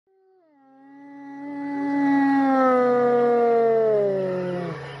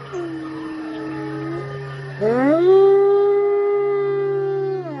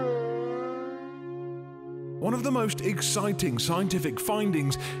the most exciting scientific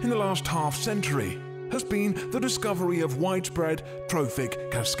findings in the last half-century has been the discovery of widespread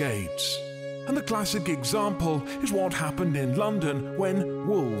trophic cascades. And the classic example is what happened in London when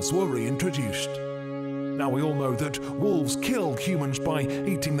wolves were reintroduced. Now, we all know that wolves kill humans by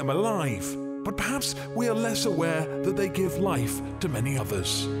eating them alive, but perhaps we are less aware that they give life to many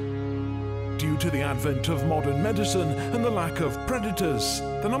others. Due to the advent of modern medicine and the lack of predators,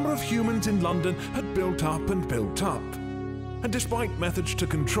 the number of humans in London had built up and built up. And despite methods to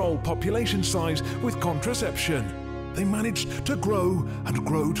control population size with contraception, they managed to grow and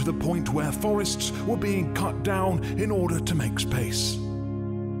grow to the point where forests were being cut down in order to make space.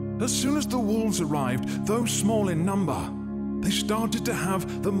 As soon as the wolves arrived, though small in number, they started to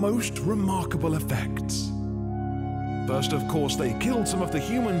have the most remarkable effects. First, of course, they killed some of the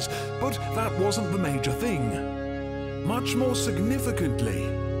humans, but that wasn't the major thing. Much more significantly,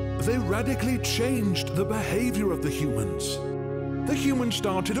 they radically changed the behavior of the humans. The humans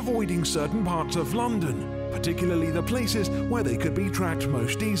started avoiding certain parts of London, particularly the places where they could be tracked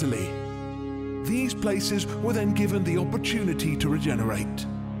most easily. These places were then given the opportunity to regenerate.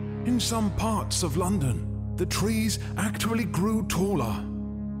 In some parts of London, the trees actually grew taller.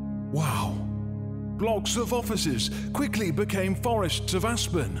 Wow! Blocks of offices quickly became forests of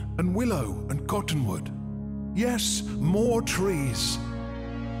aspen and willow and cottonwood. Yes, more trees.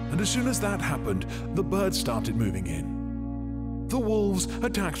 And as soon as that happened, the birds started moving in. The wolves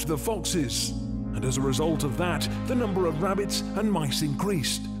attacked the foxes, and as a result of that, the number of rabbits and mice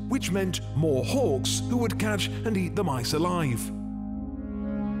increased, which meant more hawks who would catch and eat the mice alive.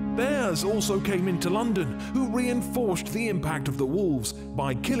 Bears also came into London, who reinforced the impact of the wolves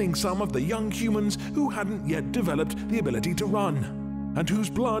by killing some of the young humans who hadn't yet developed the ability to run, and whose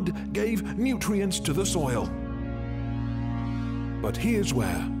blood gave nutrients to the soil. But here's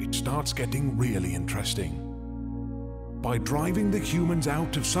where it starts getting really interesting. By driving the humans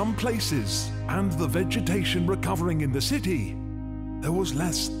out of some places and the vegetation recovering in the city, there was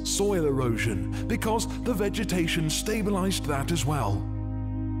less soil erosion because the vegetation stabilized that as well.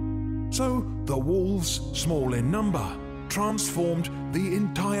 So the wolves, small in number, transformed the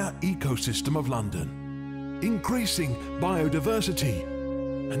entire ecosystem of London, increasing biodiversity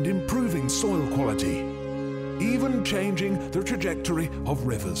and improving soil quality, even changing the trajectory of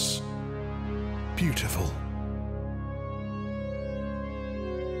rivers. Beautiful.